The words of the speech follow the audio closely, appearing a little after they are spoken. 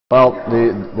Well,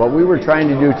 what we were trying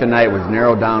to do tonight was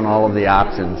narrow down all of the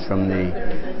options from the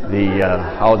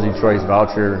housing choice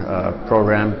voucher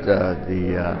program,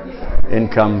 the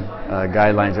income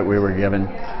guidelines that we were given.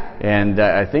 And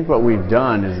I think what we've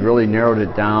done is really narrowed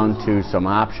it down to some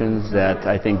options that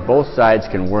I think both sides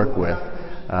can work with,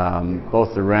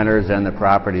 both the renters and the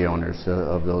property owners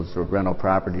of those rental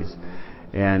properties.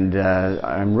 And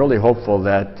I'm really hopeful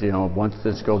that, once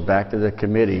this goes back to the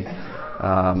committee,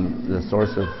 the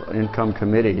source of income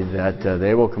committee, that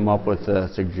they will come up with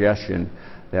a suggestion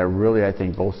that really I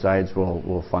think both sides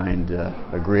will find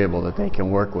agreeable, that they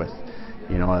can work with.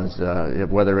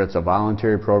 Whether it's a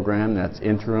voluntary program that's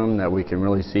interim, that we can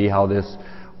really see how this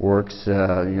works,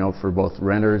 for both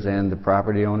renters and the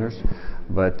property owners.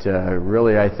 But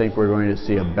really I think we're going to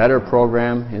see a better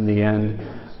program in the end,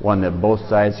 one that both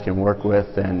sides can work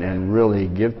with and really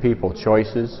give people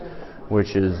choices,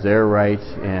 which is their right,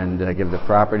 and give the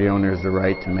property owners the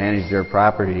right to manage their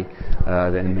property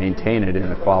and maintain it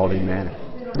in a quality manner.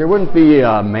 There wouldn't be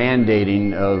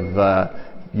mandating of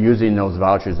using those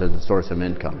vouchers as a source of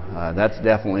income. That's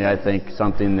definitely, I think,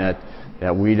 something that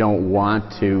we don't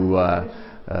want to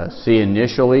see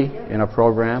initially in a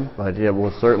program, but it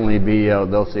will certainly be,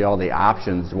 they'll see all the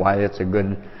options, why it's a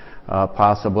good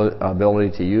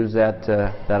possibility to use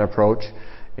that approach.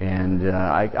 And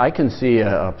I can see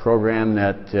a program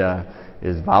that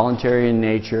is voluntary in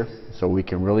nature, so we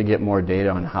can really get more data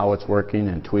on how it's working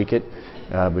and tweak it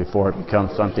before it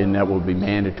becomes something that will be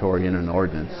mandatory in an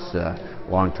ordinance,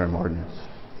 long-term ordinance.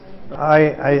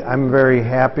 I'm very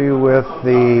happy with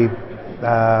the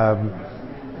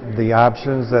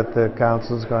options that the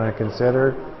council is going to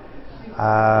consider.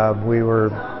 We were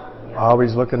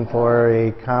always looking for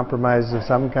a compromise of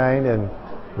some kind, and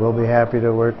we'll be happy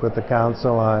to work with the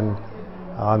council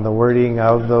on the wording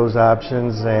of those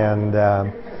options and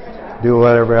do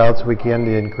whatever else we can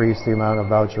to increase the amount of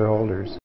voucher holders.